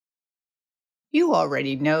You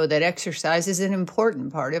already know that exercise is an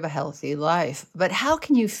important part of a healthy life, but how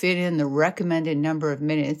can you fit in the recommended number of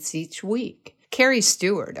minutes each week? Carrie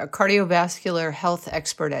Stewart, a cardiovascular health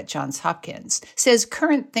expert at Johns Hopkins, says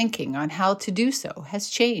current thinking on how to do so has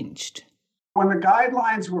changed. When the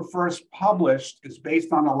guidelines were first published, it's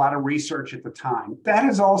based on a lot of research at the time. That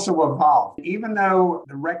has also evolved. Even though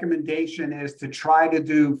the recommendation is to try to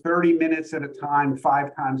do 30 minutes at a time,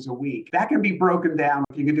 5 times a week, that can be broken down.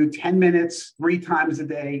 You can do 10 minutes 3 times a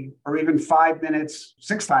day, or even 5 minutes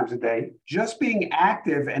 6 times a day. Just being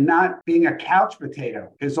active and not being a couch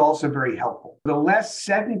potato is also very helpful. The less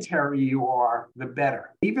sedentary you are, the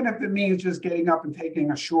better. Even if it means just getting up and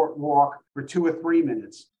taking a short walk for 2 or 3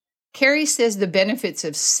 minutes. Carrie says the benefits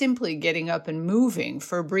of simply getting up and moving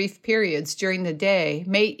for brief periods during the day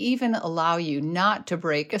may even allow you not to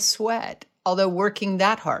break a sweat, although working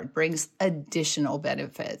that hard brings additional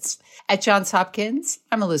benefits. At Johns Hopkins,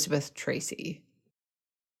 I'm Elizabeth Tracey.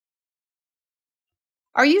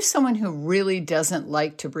 Are you someone who really doesn't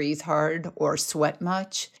like to breathe hard or sweat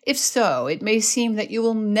much? If so, it may seem that you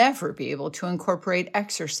will never be able to incorporate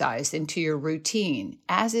exercise into your routine,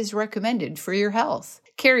 as is recommended for your health.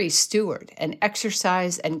 Carrie Stewart, an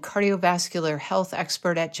exercise and cardiovascular health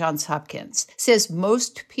expert at Johns Hopkins, says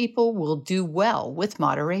most people will do well with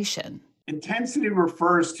moderation. Intensity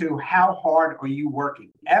refers to how hard are you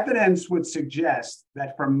working. Evidence would suggest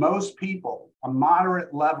that for most people, a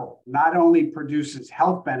moderate level not only produces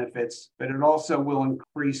health benefits, but it also will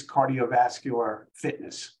increase cardiovascular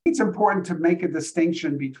fitness. It's important to make a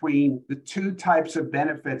distinction between the 2 types of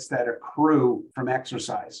benefits that accrue from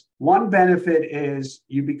exercise. One benefit is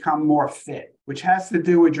you become more fit, which has to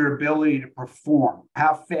do with your ability to perform.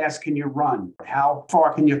 How fast can you run? How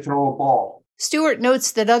far can you throw a ball? Stewart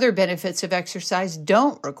notes that other benefits of exercise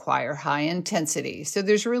don't require high intensity, so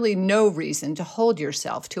there's really no reason to hold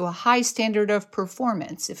yourself to a high standard of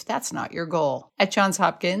performance if that's not your goal. At Johns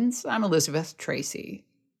Hopkins, I'm Elizabeth Tracey.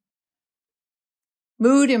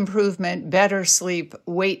 Mood improvement, better sleep,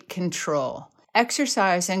 weight control.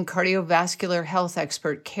 Exercise and cardiovascular health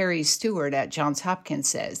expert Carrie Stewart at Johns Hopkins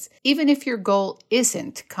says, even if your goal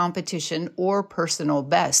isn't competition or personal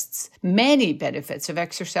bests, many benefits of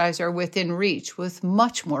exercise are within reach with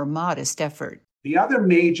much more modest effort. The other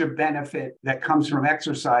major benefit that comes from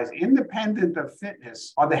exercise, independent of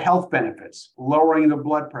fitness, are the health benefits: lowering the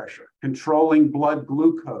blood pressure, controlling blood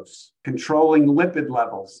glucose, controlling lipid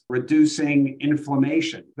levels, reducing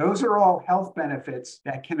inflammation. Those are all health benefits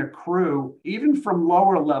that can accrue even from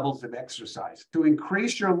lower levels of exercise. To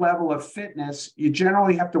increase your level of fitness, you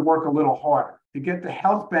generally have to work a little harder. To get the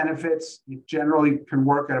health benefits, you generally can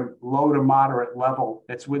work at a low to moderate level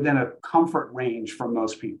that's within a comfort range for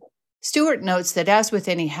most people. Stewart notes that as with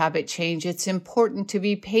any habit change, it's important to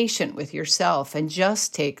be patient with yourself and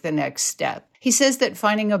just take the next step. He says that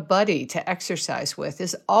finding a buddy to exercise with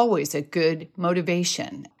is always a good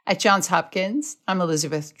motivation. At Johns Hopkins, I'm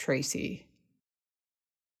Elizabeth Tracey.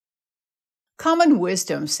 Common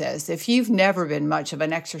wisdom says if you've never been much of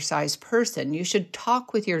an exercise person, you should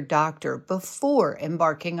talk with your doctor before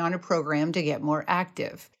embarking on a program to get more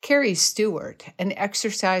active. Carrie Stewart, an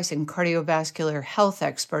exercise and cardiovascular health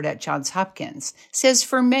expert at Johns Hopkins, says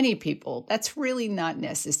for many people, that's really not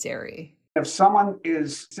necessary. If someone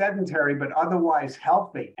is sedentary but otherwise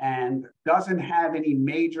healthy and doesn't have any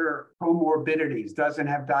major comorbidities, doesn't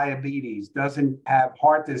have diabetes, doesn't have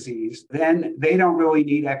heart disease, then they don't really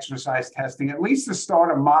need exercise testing, at least to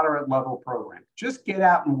start a moderate level program. Just get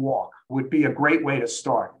out and walk would be a great way to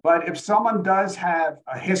start. But if someone does have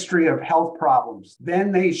a history of health problems,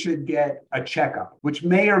 then they should get a checkup, which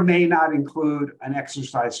may or may not include an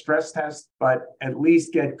exercise stress test, but at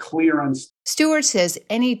least get clearance. Stewart says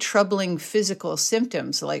any troubling physical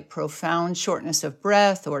symptoms like profound shortness of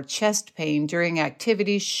breath or chest pain during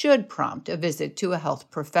activities should prompt a visit to a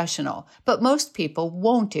health professional, but most people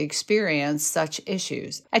won't experience such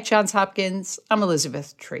issues. At Johns Hopkins, I'm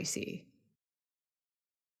Elizabeth Tracey.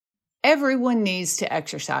 Everyone needs to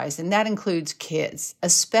exercise, and that includes kids,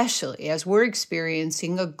 especially as we're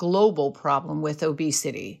experiencing a global problem with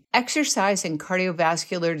obesity. Exercise and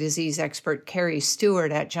cardiovascular disease expert Carrie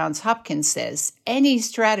Stewart at Johns Hopkins says any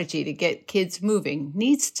strategy to get kids moving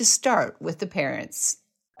needs to start with the parents.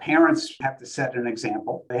 Parents have to set an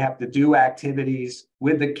example. They have to do activities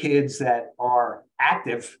with the kids that are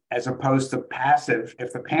active as opposed to passive.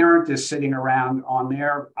 If the parent is sitting around on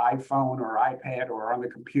their iPhone or iPad or on the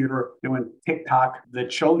computer doing TikTok, the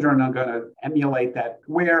children are going to emulate that.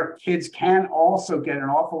 Where kids can also get an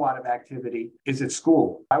awful lot of activity is at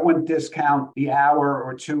school. I wouldn't discount the hour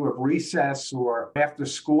or two of recess or after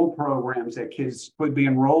school programs that kids could be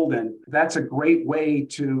enrolled in. That's a great way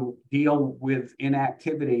to deal with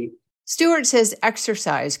inactivity. Stewart says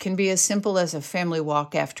exercise can be as simple as a family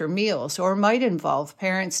walk after meals or might involve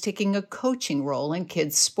parents taking a coaching role in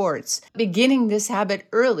kids' sports. Beginning this habit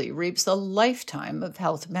early reaps a lifetime of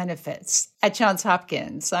health benefits. At Johns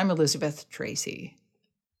Hopkins, I'm Elizabeth Tracey.